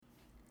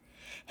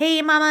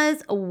Hey,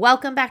 mamas,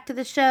 welcome back to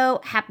the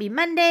show. Happy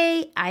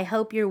Monday. I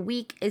hope your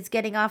week is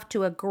getting off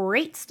to a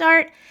great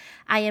start.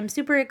 I am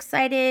super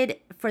excited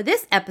for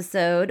this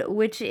episode,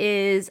 which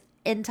is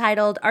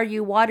entitled, Are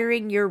You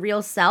Watering Your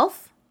Real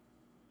Self?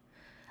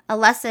 A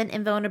Lesson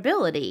in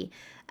Vulnerability.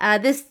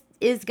 This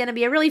is going to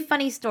be a really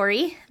funny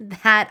story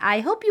that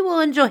I hope you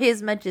will enjoy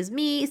as much as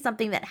me,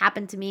 something that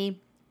happened to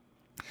me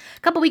a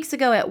couple weeks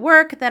ago at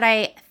work that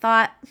I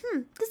thought,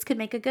 this could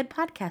make a good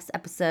podcast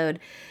episode.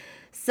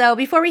 So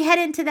before we head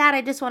into that,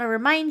 I just want to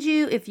remind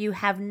you, if you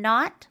have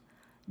not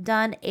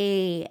done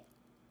a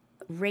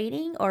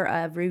rating or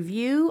a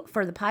review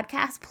for the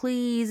podcast,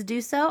 please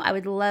do so. I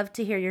would love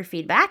to hear your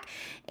feedback.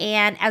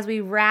 And as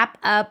we wrap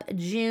up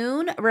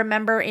June,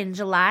 remember in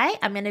July,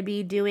 I'm going to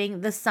be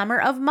doing the Summer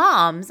of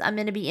Moms. I'm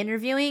going to be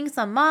interviewing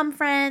some mom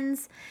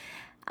friends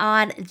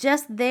on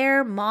just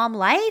their mom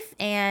life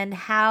and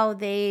how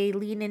they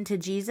lean into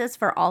Jesus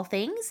for all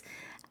things.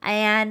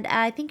 And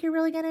I think you're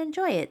really going to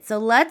enjoy it. So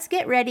let's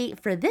get ready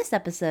for this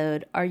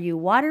episode. Are you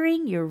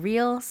watering your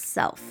real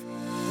self?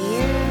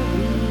 Here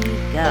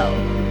we go.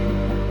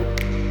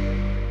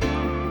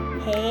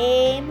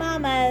 Hey,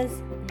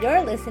 mamas.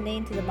 You're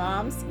listening to the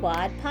Mom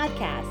Squad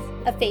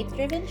podcast, a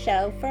faith-driven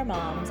show for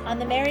moms on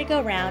the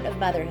merry-go-round of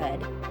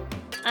motherhood.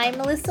 I'm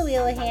Melissa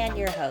Wheelahan,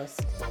 your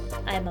host.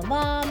 I'm a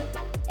mom,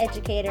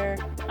 educator,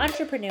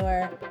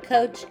 entrepreneur,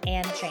 coach,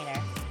 and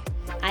trainer.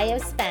 I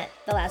have spent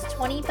the last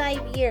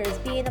 25 years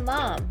being a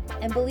mom,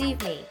 and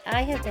believe me,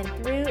 I have been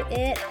through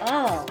it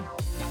all.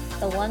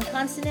 The one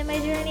constant in my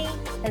journey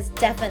has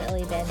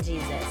definitely been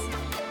Jesus.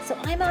 So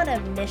I'm on a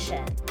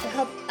mission to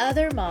help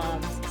other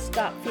moms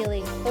stop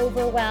feeling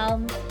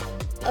overwhelmed,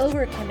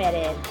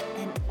 overcommitted,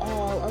 and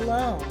all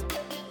alone.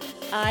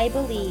 I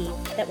believe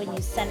that when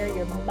you center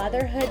your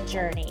motherhood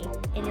journey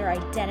in your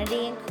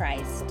identity in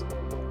Christ,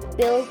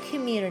 build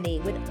community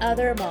with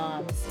other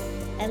moms,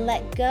 and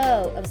let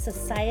go of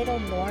societal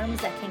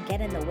norms that can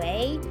get in the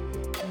way,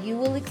 you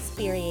will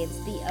experience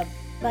the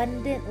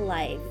abundant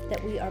life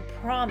that we are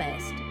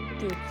promised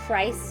through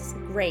Christ's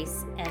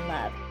grace and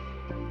love.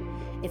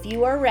 If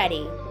you are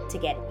ready to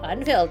get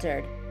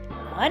unfiltered,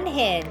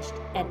 unhinged,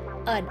 and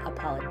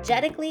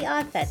unapologetically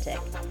authentic,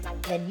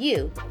 then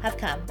you have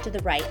come to the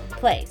right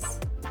place.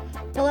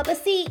 Pull up a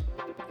seat,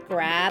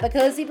 grab a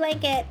cozy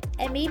blanket,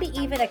 and maybe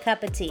even a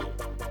cup of tea,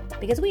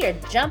 because we are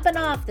jumping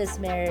off this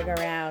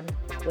merry-go-round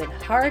with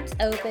hearts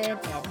open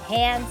and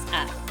hands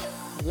up.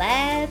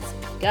 Let's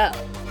go.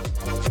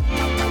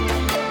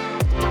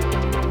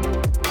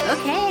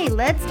 Okay,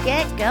 let's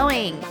get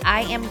going.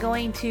 I am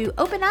going to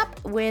open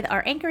up with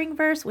our anchoring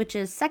verse, which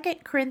is 2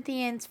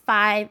 Corinthians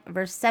 5,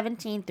 verse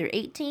 17 through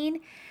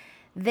 18.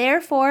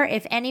 Therefore,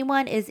 if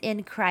anyone is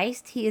in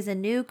Christ, he is a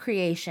new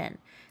creation.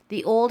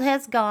 The old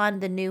has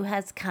gone, the new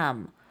has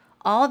come.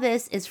 All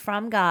this is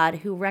from God,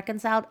 who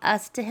reconciled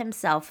us to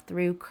himself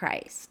through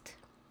Christ.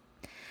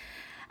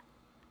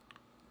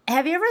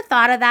 Have you ever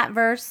thought of that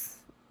verse?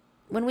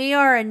 When we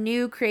are a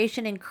new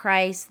creation in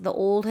Christ, the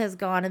old has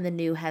gone and the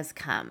new has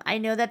come. I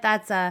know that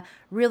that's a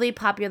really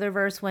popular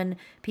verse when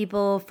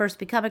people first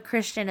become a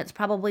Christian. It's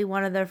probably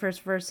one of the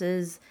first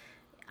verses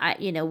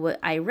what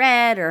I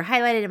read or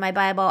highlighted in my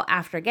Bible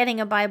after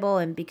getting a Bible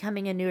and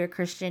becoming a newer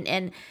Christian.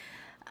 And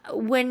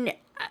when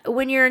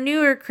you're a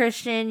newer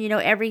Christian,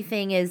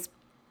 everything is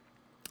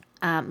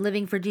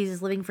living for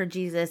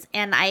Jesus.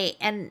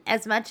 And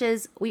as much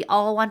as we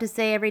all want to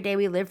say every day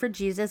we live for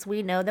Jesus,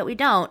 we know that we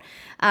don't,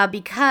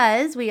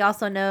 because we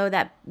also know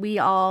that we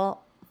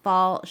all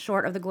fall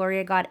short of the glory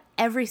of God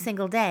every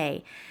single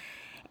day.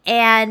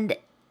 And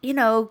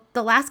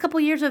the last couple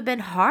years have been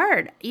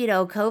hard.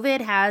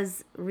 COVID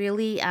has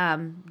really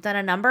done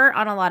a number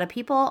on a lot of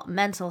people,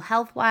 mental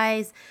health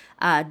wise,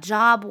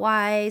 job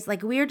wise.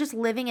 Like, we are just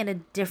living in a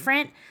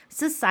different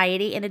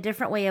society, in a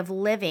different way of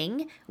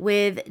living,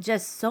 with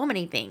just so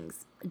many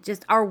things,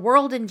 just our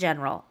world in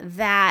general,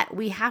 that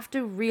we have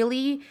to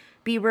really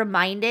be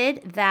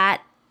reminded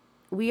that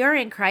we are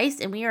in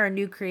Christ and we are a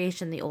new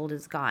creation. The old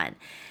is gone.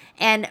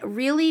 And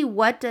really,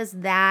 what does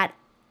that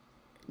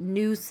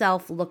new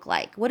self look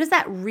like? What does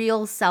that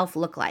real self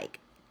look like?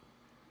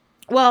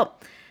 Well,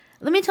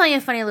 let me tell you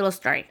a funny little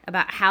story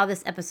about how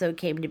this episode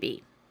came to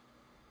be.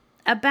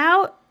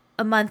 About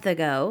a month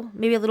ago,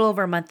 maybe a little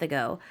over a month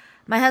ago,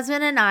 my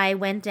husband and I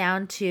went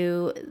down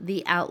to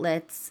the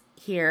outlets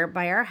here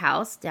by our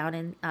house down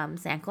in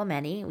San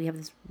Clemente. We have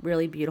this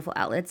really beautiful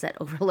outlets that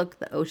overlook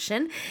the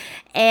ocean.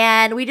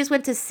 And we just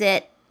went to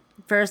sit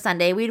for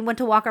Sunday. We went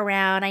to walk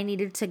around. I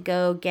needed to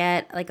go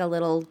get like a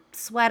little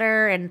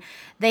sweater, and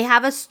they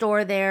have a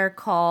store there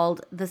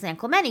called the San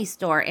Clemente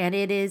store, and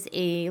it is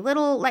a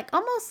little,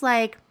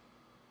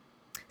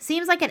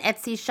 seems like an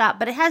Etsy shop,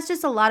 but it has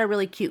just a lot of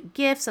really cute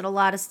gifts and a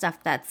lot of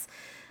stuff that's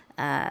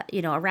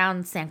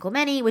around San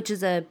Clemente, which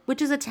is a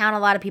town a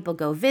lot of people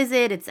go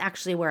visit. It's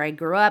actually where I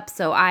grew up,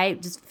 so I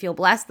just feel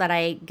blessed that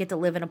I get to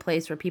live in a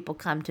place where people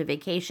come to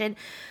vacation.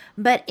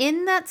 But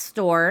in that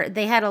store,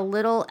 they had a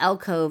little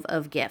alcove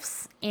of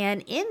gifts,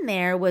 and in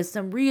there was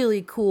some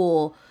really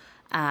cool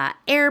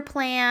air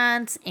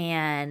plants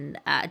and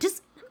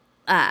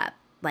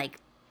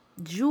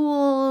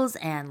jewels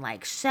and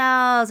like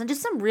shells and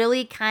just some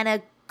really kind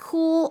of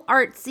cool,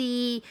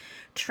 artsy,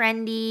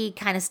 trendy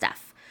kind of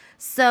stuff.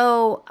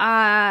 So,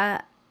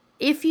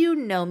 if you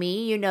know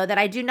me, you know that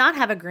I do not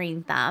have a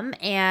green thumb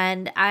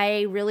and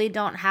I really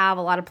don't have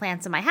a lot of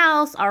plants in my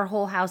house. Our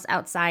whole house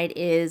outside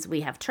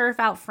we have turf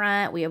out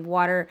front. We have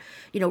water,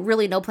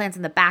 really no plants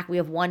in the back. We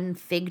have one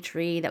fig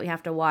tree that we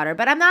have to water,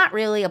 but I'm not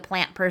really a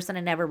plant person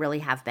and never really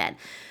have been.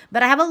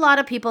 But I have a lot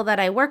of people that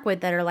I work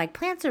with that are like,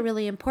 plants are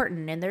really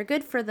important and they're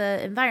good for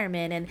the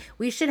environment and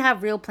we should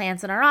have real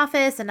plants in our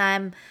office. And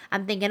I'm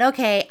thinking,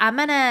 okay, I'm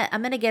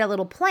gonna get a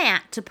little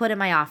plant to put in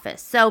my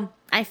office. So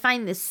I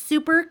find this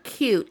super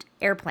cute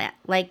air plant.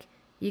 Like,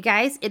 you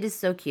guys, it is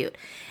so cute.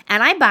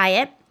 And I buy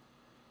it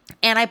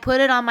and I put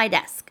it on my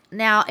desk.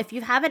 Now, if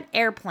you have an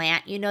air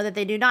plant, you know that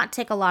they do not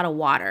take a lot of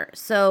water.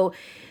 So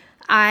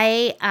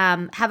I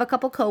have a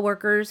couple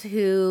coworkers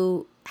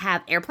who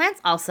have air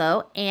plants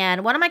also.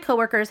 And one of my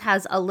coworkers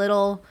has a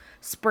little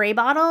spray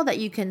bottle that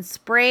you can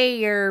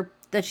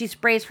that she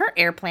sprays her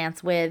air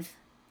plants with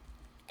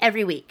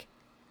every week.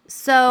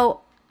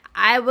 So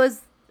I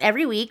was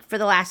every week for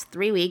the last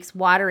 3 weeks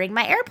watering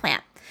my air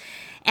plant.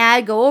 And I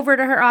go over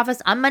to her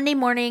office on Monday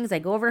mornings. I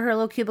go over to her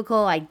little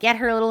cubicle. I get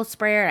her little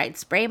sprayer. I'd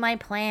spray my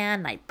plant.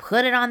 And I'd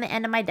put it on the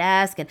end of my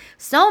desk. And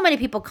so many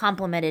people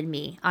complimented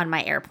me on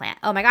my air plant.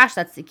 Oh my gosh,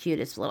 that's the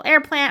cutest little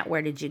air plant.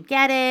 Where did you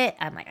get it?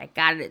 I'm like, I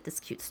got it at this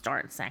cute store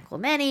in San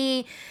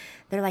Clemente.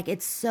 They're like,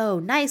 it's so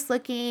nice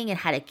looking. It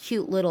had a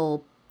cute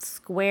little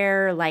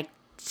square, like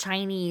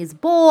Chinese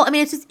bowl. I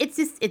mean,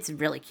 it's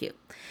really cute.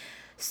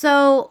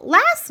 So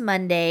last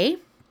Monday,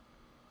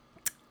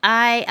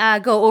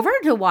 I go over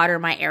to water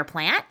my air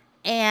plant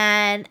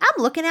and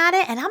I'm looking at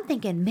it and I'm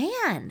thinking,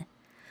 man,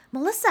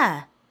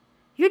 Melissa,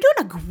 you're doing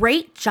a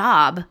great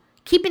job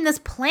keeping this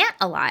plant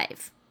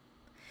alive.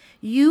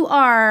 You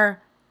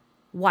are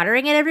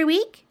watering it every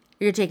week.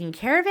 You're taking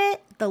care of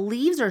it. The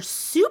leaves are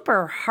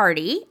super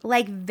hardy.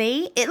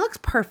 It looks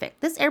perfect.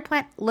 This air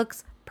plant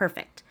looks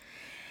perfect.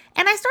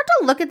 And I start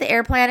to look at the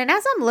air plant and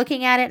as I'm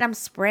looking at it and I'm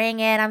spraying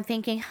it, I'm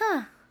thinking,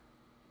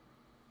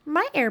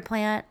 my air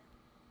plant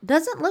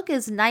doesn't look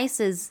as nice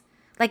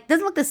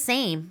doesn't look the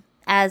same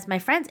as my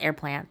friend's air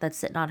plant that's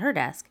sitting on her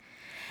desk.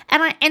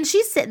 And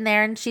she's sitting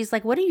there and she's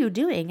like, what are you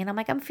doing? And I'm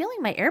like, I'm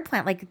feeling my air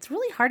plant. Like, it's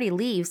really hardy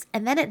leaves.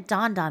 And then it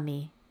dawned on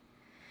me.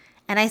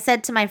 And I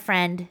said to my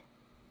friend,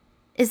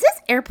 is this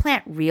air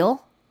plant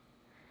real?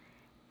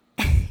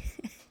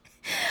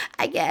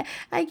 I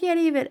can't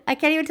even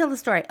tell the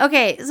story.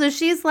 Okay. So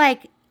she's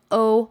like,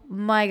 oh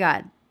my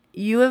God,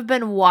 you have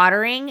been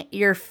watering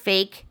your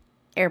fake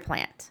air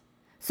plant.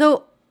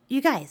 So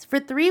you guys, for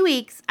 3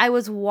 weeks, I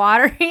was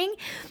watering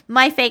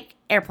my fake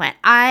air plant.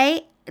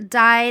 I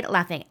died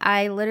laughing.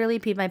 I literally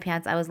peed my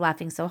pants. I was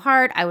laughing so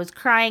hard. I was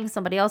crying.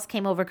 Somebody else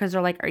came over because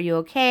they're like, are you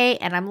okay?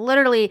 And I'm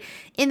literally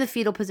in the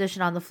fetal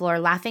position on the floor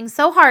laughing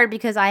so hard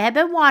because I had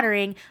been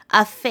watering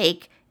a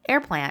fake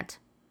air plant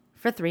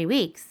for 3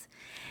 weeks.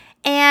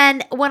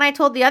 And when I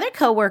told the other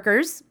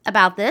coworkers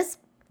about this,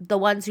 the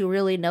ones who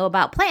really know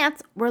about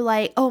plants were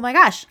like, oh my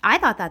gosh, I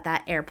thought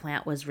that air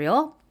plant was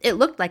real. It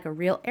looked like a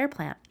real air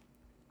plant.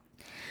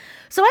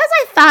 So as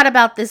I thought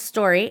about this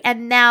story,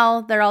 and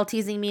now they're all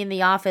teasing me in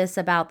the office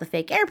about the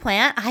fake air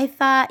plant, I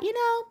thought,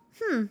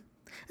 this is kind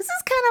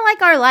of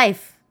like our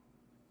life.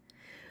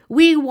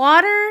 We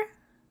water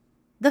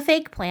the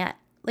fake plant.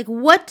 Like,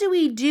 what do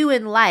we do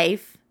in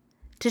life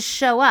to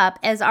show up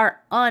as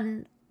our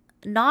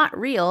not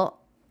real,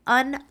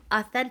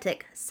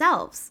 unauthentic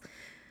selves?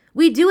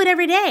 We do it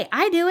every day.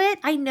 I do it.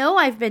 I know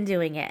I've been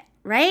doing it,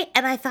 right?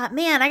 And I thought,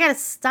 man, I got to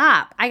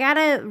stop. I got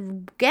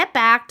to get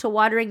back to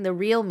watering the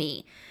real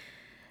me.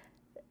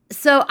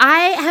 So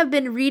I have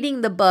been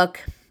reading the book,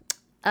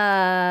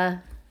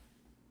 Dare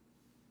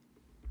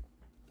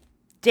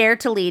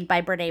to Lead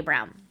by Brené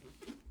Brown.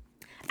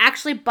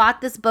 Actually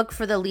bought this book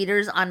for the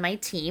leaders on my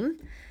team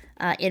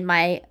in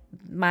my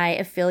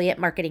affiliate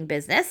marketing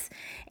business.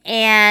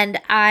 And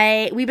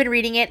we've been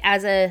reading it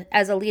as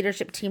a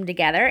leadership team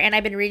together. And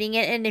I've been reading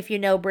it. And if you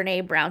know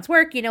Brené Brown's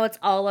work, it's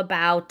all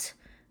about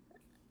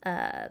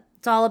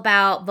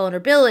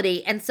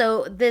vulnerability. And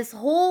so this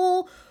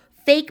whole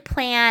fake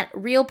plant,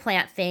 real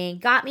plant thing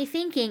got me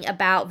thinking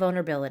about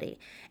vulnerability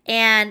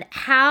and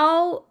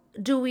how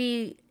do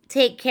we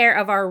take care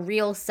of our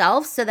real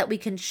self so that we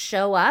can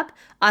show up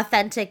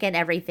authentic in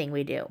everything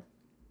we do.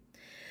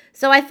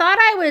 So I thought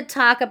I would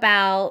talk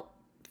about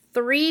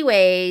 3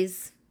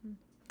 ways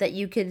that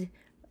you could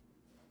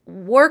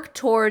work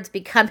towards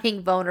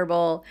becoming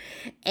vulnerable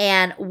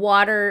and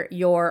water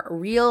your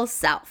real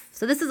self.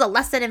 So this is a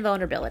lesson in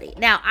vulnerability.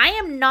 Now, I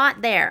am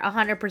not there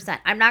 100%.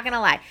 I'm not going to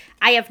lie.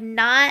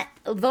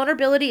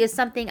 Vulnerability is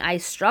something I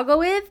struggle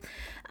with.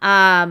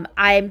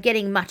 I'm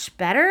getting much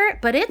better,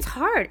 but it's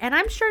hard. And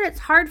I'm sure it's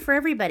hard for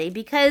everybody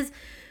because,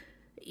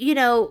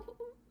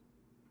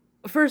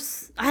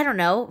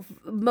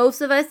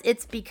 most of us,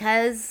 it's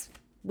because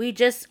we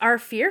just are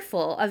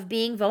fearful of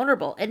being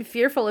vulnerable and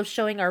fearful of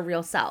showing our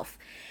real self.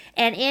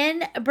 And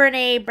in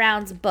Brené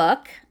Brown's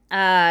book,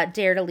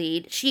 Dare to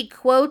Lead, she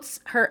quotes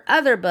her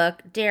other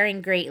book,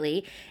 Daring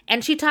Greatly,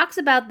 and she talks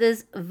about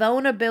this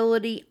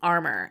vulnerability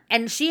armor.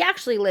 And she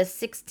actually lists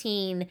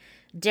 16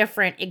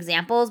 different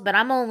examples, but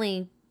I'm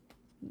only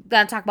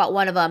going to talk about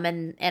one of them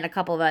and a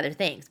couple of other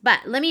things.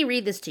 But let me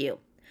read this to you.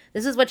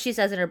 This is what she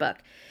says in her book.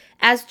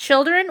 As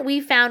children,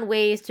 we found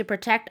ways to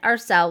protect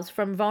ourselves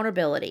from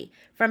vulnerability,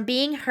 from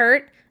being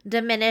hurt,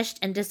 diminished,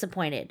 and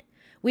disappointed.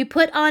 We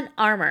put on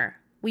armor.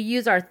 We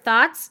use our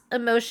thoughts,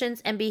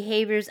 emotions, and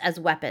behaviors as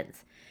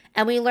weapons.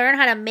 And we learn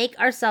how to make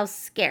ourselves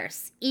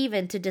scarce,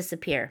 even to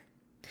disappear.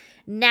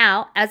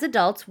 Now, as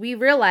adults, we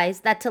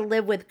realize that to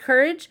live with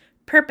courage,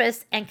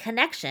 purpose, and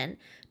connection,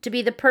 to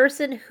be the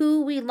person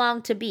who we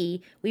long to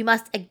be, we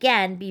must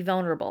again be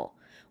vulnerable.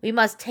 We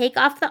must take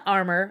off the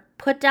armor,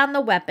 put down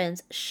the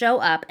weapons, show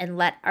up, and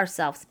let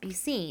ourselves be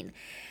seen.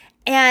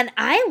 And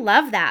I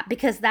love that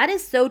because that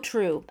is so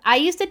true. I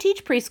used to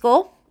teach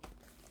preschool.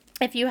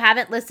 If you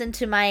haven't listened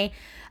to my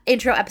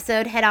intro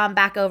episode, head on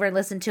back over and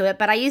listen to it.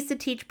 But I used to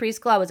teach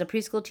preschool. I was a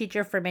preschool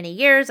teacher for many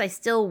years. I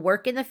still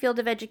work in the field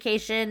of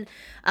education.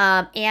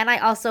 And I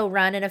also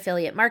run an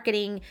affiliate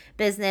marketing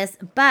business.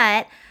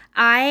 But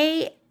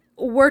I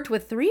worked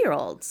with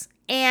 3-year-olds.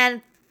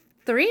 And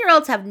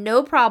 3-year-olds have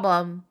no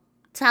problem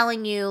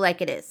telling you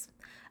like it is.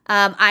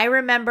 I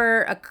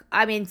remember,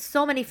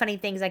 so many funny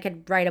things. I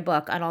could write a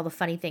book on all the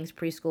funny things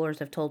preschoolers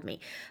have told me.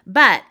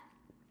 But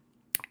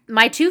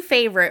my two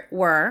favorite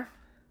were,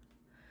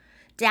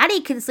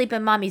 Daddy can sleep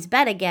in Mommy's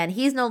bed again.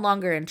 He's no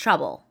longer in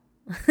trouble.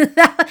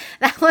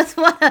 that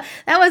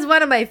was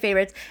one of my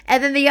favorites.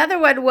 And then the other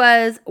one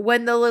was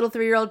when the little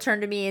 3-year-old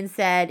turned to me and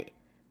said,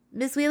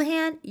 Miss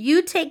Wheelhan,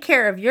 you take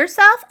care of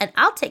yourself and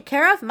I'll take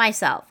care of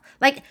myself.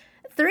 Like,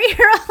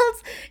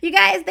 3-year-olds, you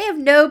guys, they have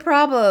no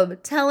problem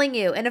telling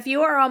you. And if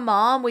you are a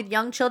mom with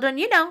young children,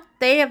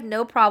 they have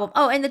no problem.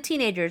 Oh, and the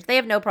teenagers, they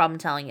have no problem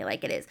telling you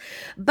like it is.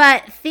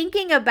 But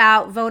thinking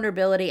about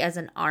vulnerability as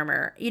an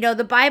armor,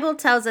 the Bible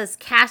tells us,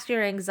 cast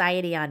your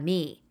anxiety on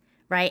me,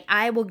 right?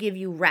 I will give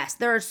you rest.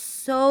 There are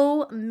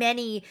so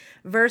many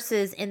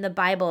verses in the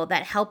Bible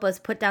that help us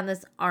put down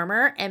this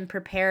armor and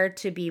prepare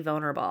to be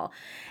vulnerable.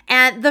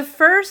 And the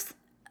first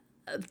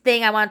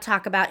thing I want to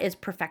talk about is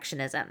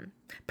perfectionism.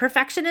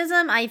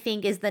 Perfectionism, I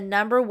think, is the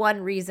number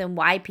one reason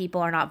why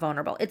people are not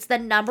vulnerable. It's the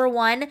number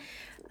one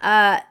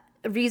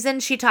reason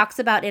she talks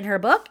about in her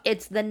book.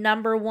 It's the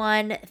number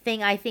one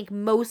thing I think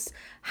most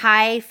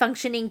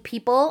high-functioning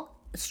people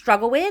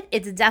struggle with.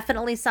 It's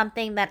definitely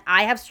something that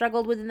I have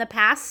struggled with in the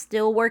past,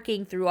 still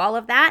working through all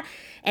of that.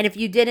 And if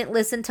you didn't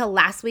listen to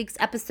last week's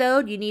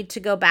episode, you need to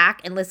go back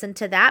and listen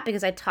to that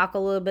because I talk a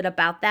little bit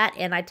about that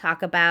and I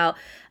talk about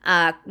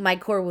my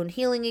core wound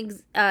healing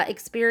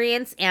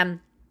experience.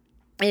 And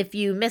if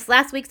you missed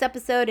last week's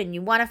episode and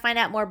you want to find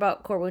out more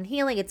about core wound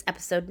healing, it's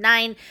episode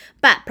 9.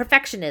 But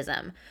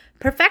perfectionism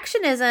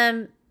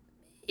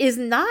is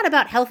not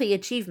about healthy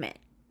achievement.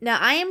 Now,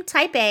 I am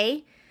type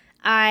A.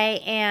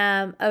 I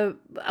am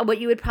what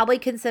you would probably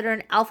consider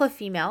an alpha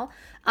female.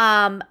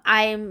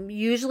 I'm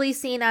usually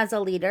seen as a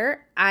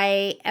leader.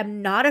 I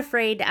am not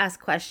afraid to ask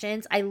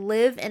questions. I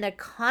live in a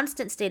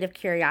constant state of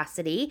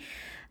curiosity,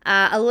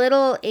 a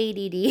little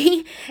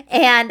ADD,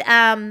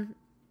 and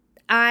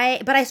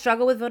but I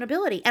struggle with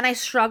vulnerability and I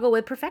struggle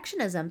with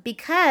perfectionism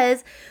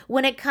because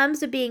when it comes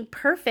to being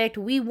perfect,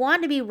 we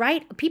want to be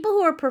right. People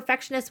who are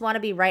perfectionists want to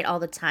be right all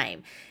the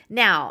time.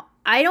 Now,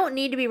 I don't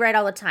need to be right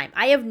all the time.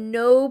 I have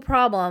no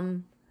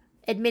problem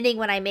admitting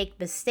when I make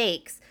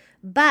mistakes,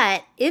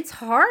 but it's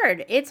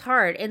hard. It's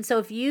hard. And so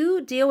if you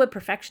deal with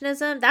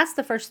perfectionism, that's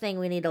the first thing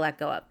we need to let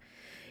go of.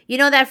 You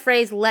know that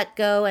phrase, let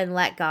go and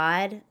let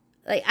God?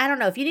 Like, I don't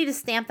know, if you need to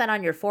stamp that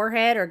on your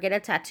forehead or get a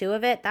tattoo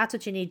of it, that's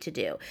what you need to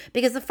do.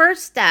 Because the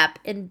first step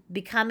in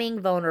becoming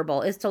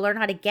vulnerable is to learn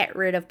how to get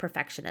rid of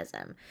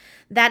perfectionism.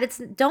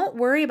 Don't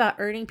worry about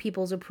earning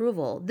people's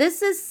approval.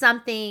 This is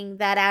something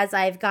that as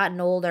I've gotten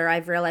older,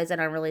 I've realized I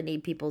don't really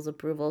need people's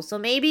approval. So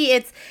maybe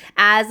it's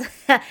as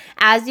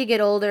you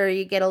get older,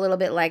 you get a little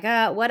bit like,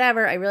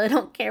 whatever, I really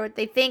don't care what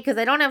they think because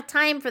I don't have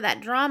time for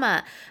that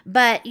drama.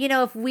 But,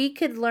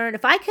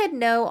 if I could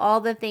know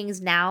all the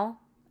things now,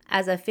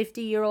 as a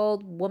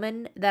 50-year-old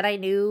woman that I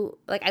knew,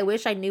 like I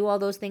wish I knew all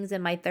those things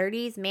in my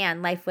 30s,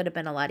 man, life would have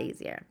been a lot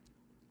easier.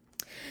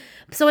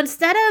 So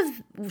instead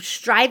of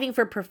striving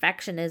for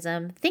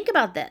perfectionism, think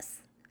about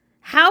this.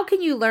 How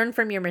can you learn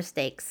from your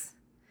mistakes?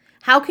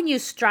 How can you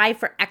strive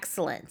for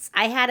excellence?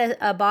 I had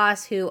a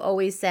boss who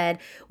always said,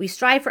 we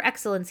strive for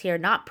excellence here,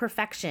 not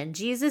perfection.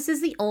 Jesus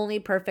is the only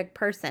perfect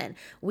person.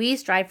 We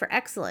strive for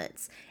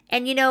excellence.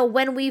 And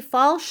when we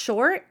fall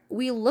short,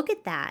 we look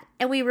at that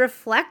and we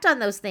reflect on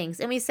those things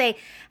and we say,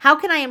 how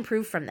can I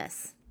improve from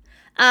this?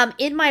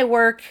 In my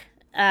work,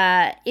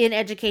 in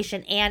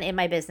education and in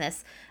my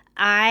business,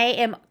 I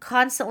am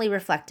constantly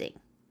reflecting.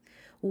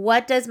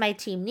 What does my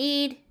team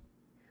need?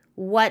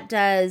 What do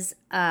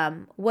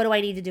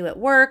I need to do at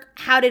work?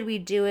 How did we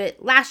do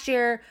it last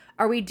year?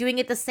 Are we doing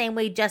it the same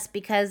way just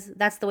because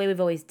that's the way we've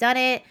always done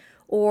it?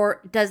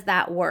 Or does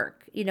that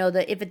work?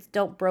 If it's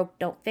don't broke,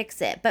 don't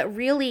fix it. But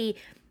really,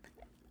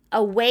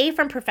 away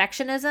from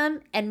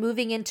perfectionism and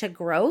moving into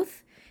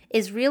growth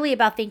is really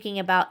about thinking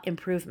about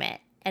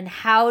improvement. And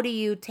how do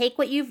you take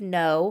what you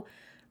know,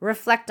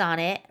 reflect on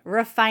it,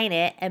 refine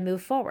it, and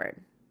move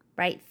forward,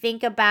 right?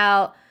 Think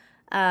about,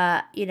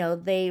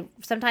 they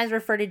sometimes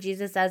refer to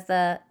Jesus as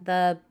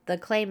the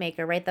clay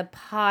maker, right? The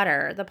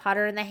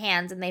potter in the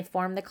hands, and they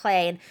form the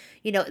clay. And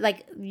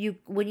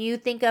when you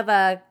think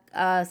of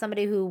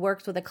somebody who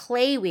works with a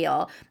clay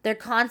wheel, they're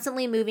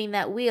constantly moving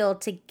that wheel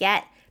to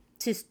get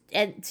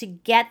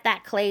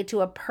that clay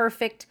to a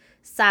perfect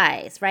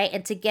size, right?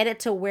 And to get it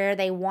to where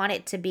they want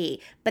it to be.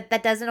 But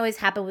that doesn't always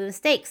happen with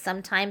mistakes.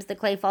 Sometimes the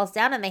clay falls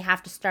down and they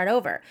have to start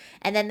over.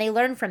 And then they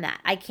learn from that.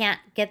 I can't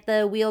get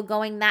the wheel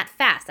going that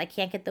fast. I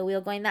can't get the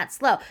wheel going that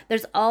slow.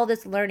 There's all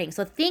this learning.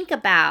 So think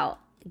about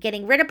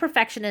getting rid of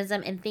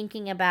perfectionism and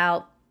thinking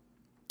about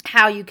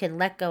how you can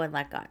let go and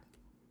let God.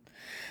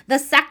 The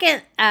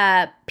second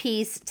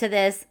piece to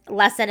this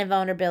lesson in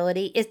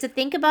vulnerability is to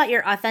think about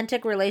your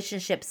authentic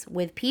relationships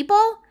with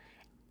people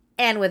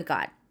and with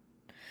God.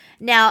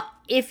 Now,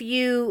 if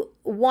you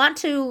want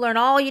to learn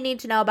all you need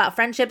to know about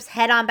friendships,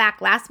 head on back.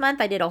 Last month,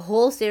 I did a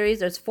whole series.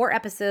 There's 4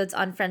 episodes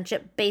on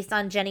friendship based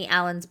on Jenny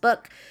Allen's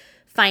book,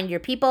 Find Your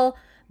People.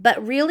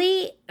 But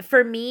really,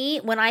 for me,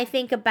 when I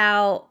think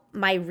about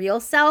my real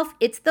self,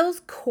 it's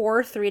those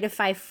core 3 to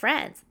 5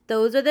 friends.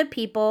 Those are the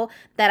people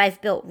that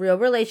I've built real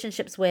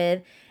relationships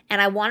with, and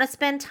I want to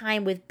spend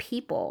time with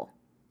people.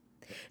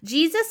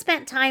 Jesus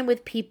spent time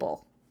with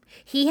people.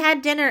 He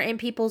had dinner in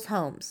people's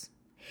homes.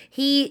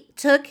 He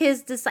had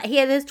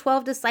his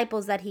 12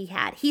 disciples that he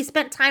had. He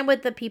spent time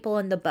with the people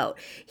in the boat.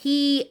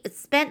 He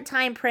spent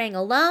time praying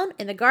alone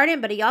in the garden,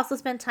 but he also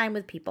spent time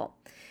with people.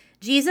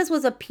 Jesus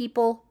was a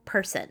people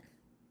person.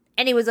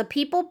 And he was a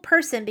people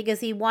person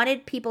because he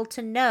wanted people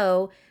to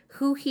know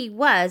who he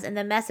was and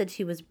the message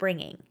he was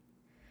bringing.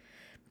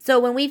 So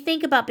when we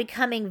think about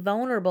becoming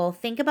vulnerable,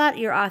 think about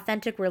your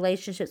authentic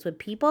relationships with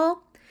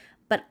people,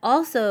 but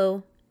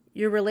also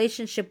your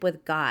relationship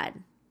with God.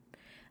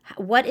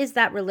 What is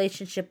that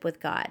relationship with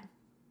God?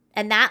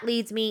 And that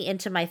leads me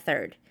into my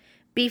third.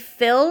 Be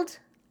filled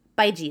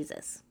by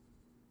Jesus.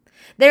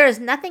 There is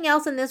nothing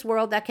else in this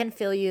world that can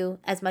fill you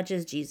as much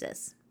as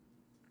Jesus.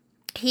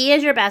 He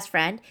is your best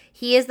friend.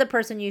 He is the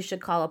person you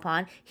should call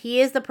upon. He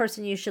is the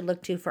person you should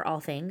look to for all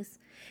things.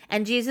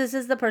 And Jesus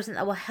is the person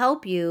that will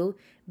help you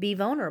be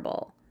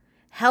vulnerable,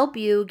 help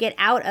you get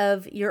out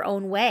of your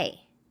own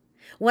way.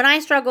 When I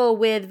struggle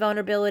with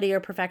vulnerability or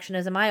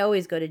perfectionism, I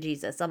always go to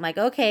Jesus. I'm like,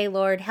 okay,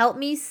 Lord, help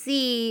me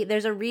see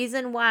there's a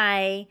reason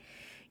why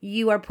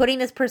you are putting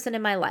this person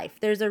in my life.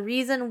 There's a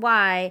reason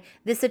why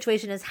this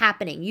situation is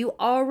happening. You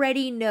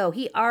already know.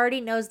 He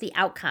already knows the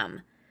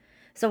outcome.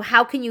 So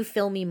how can you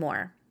fill me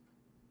more?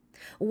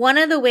 One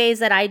of the ways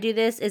that I do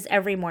this is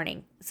every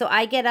morning. So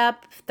I get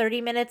up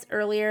 30 minutes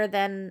earlier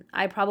than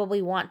I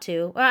probably want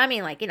to. Well, I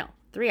mean,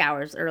 3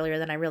 hours earlier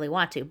than I really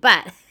want to,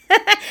 but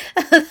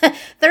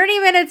 30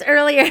 minutes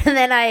earlier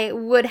than I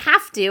would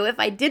have to if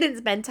I didn't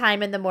spend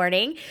time in the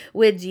morning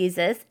with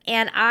Jesus.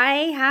 And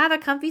I have a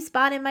comfy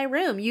spot in my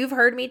room. You've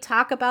heard me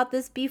talk about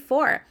this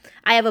before.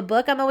 I have a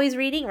book I'm always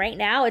reading right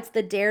now. It's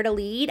The Dare to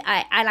Lead.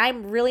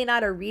 I'm really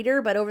not a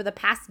reader, but over the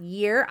past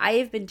year, I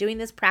have been doing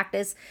this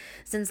practice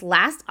since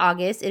last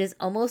August. It is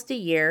almost a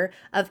year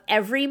of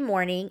every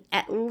morning,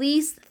 at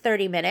least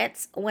 30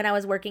 minutes. When I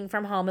was working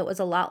from home, it was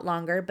a lot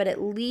longer, but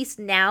at least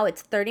now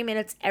it's 30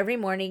 minutes every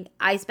morning.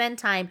 I spend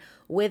time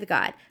with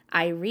God.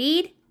 I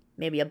read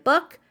maybe a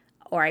book,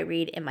 or I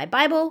read in my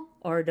Bible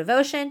or a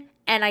devotion,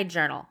 and I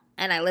journal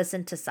and I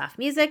listen to soft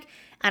music,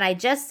 and I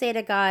just say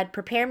to God,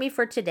 prepare me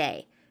for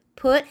today.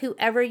 Put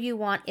whoever you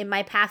want in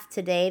my path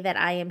today that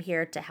I am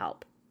here to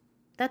help.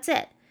 That's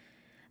it.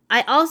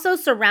 I also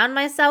surround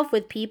myself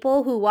with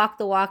people who walk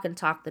the walk and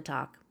talk the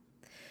talk.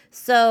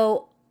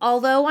 So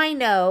although I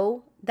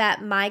know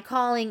that my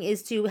calling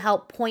is to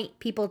help point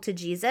people to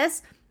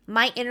Jesus,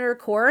 my inner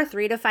core,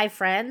 3 to 5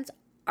 friends,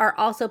 are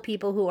also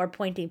people who are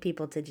pointing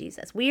people to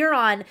Jesus. We are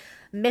on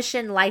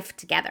mission life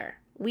together.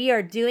 We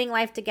are doing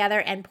life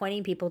together and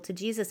pointing people to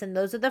Jesus. And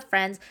those are the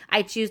friends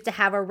I choose to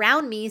have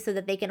around me so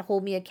that they can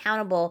hold me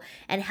accountable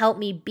and help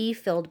me be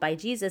filled by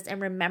Jesus and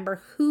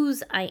remember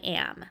whose I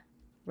am,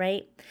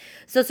 right?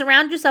 So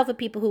surround yourself with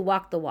people who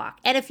walk the walk.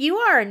 And if you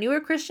are a newer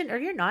Christian or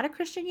you're not a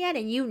Christian yet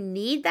and you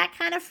need that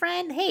kind of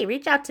friend, hey,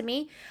 reach out to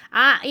me.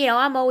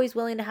 I'm always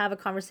willing to have a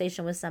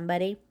conversation with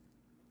somebody.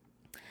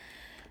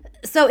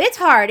 So it's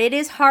hard. It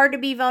is hard to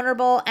be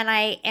vulnerable. And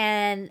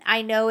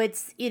I know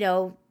it's,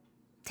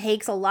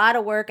 takes a lot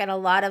of work and a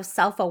lot of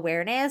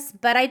self-awareness,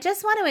 but I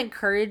just want to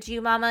encourage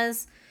you,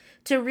 mamas,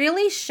 to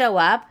really show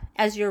up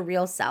as your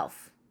real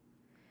self.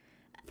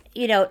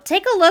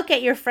 Take a look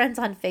at your friends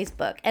on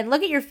Facebook and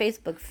look at your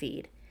Facebook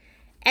feed.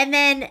 And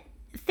then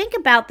think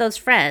about those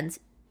friends,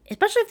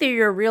 especially if they're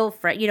your real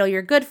friend,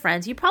 your good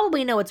friends. You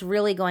probably know what's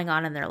really going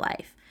on in their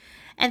life.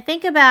 And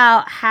think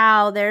about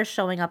how they're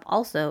showing up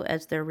also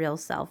as their real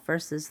self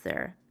versus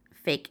their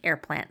fake air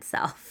plant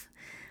self.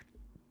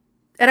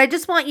 And I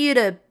just want you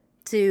to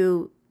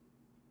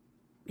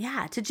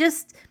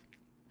just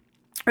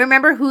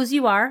Remember whose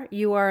you are.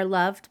 You are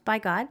loved by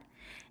God,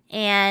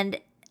 and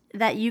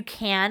that you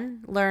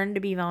can learn to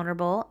be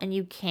vulnerable, and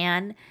you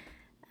can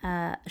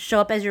show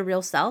up as your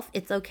real self.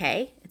 It's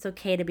okay. It's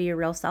okay to be your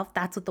real self.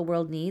 That's what the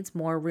world needs,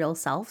 more real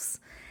selves.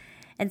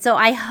 And so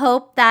I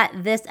hope that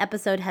this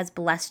episode has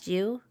blessed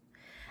you.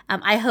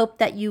 I hope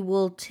that you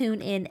will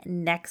tune in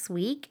next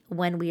week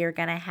when we are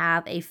going to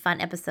have a fun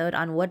episode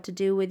on what to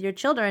do with your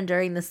children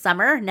during the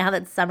summer, now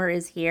that summer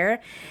is here.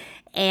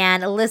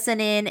 And listen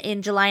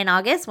in July and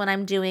August when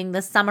I'm doing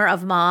the Summer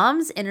of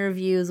Moms,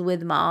 interviews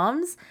with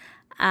moms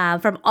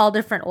from all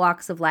different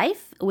walks of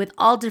life with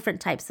all different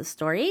types of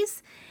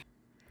stories.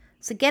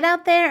 So get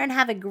out there and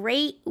have a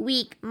great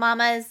week,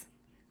 mamas.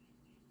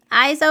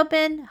 Eyes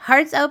open,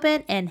 hearts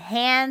open, and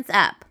hands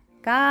up.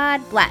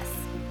 God bless.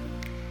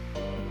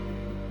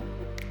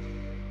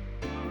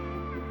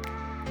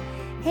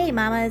 Hey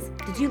mamas,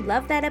 did you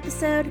love that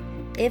episode?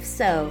 If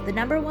so, the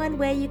number one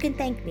way you can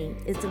thank me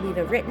is to leave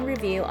a written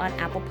review on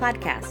Apple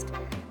Podcast.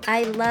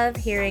 I love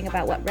hearing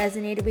about what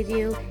resonated with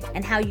you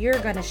and how you're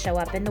going to show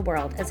up in the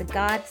world as a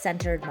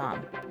God-centered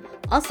mom.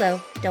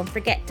 Also, don't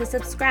forget to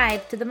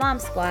subscribe to the Mom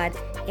Squad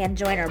and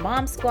join our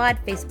Mom Squad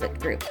Facebook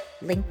group,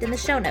 linked in the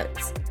show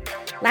notes.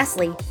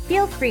 Lastly,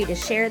 feel free to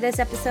share this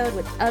episode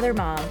with other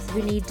moms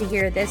who need to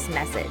hear this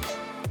message.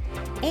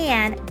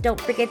 And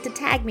don't forget to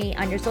tag me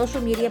on your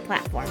social media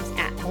platforms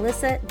at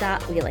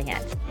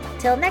melissa.wheelahan.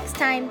 Till next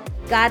time,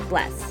 God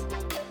bless.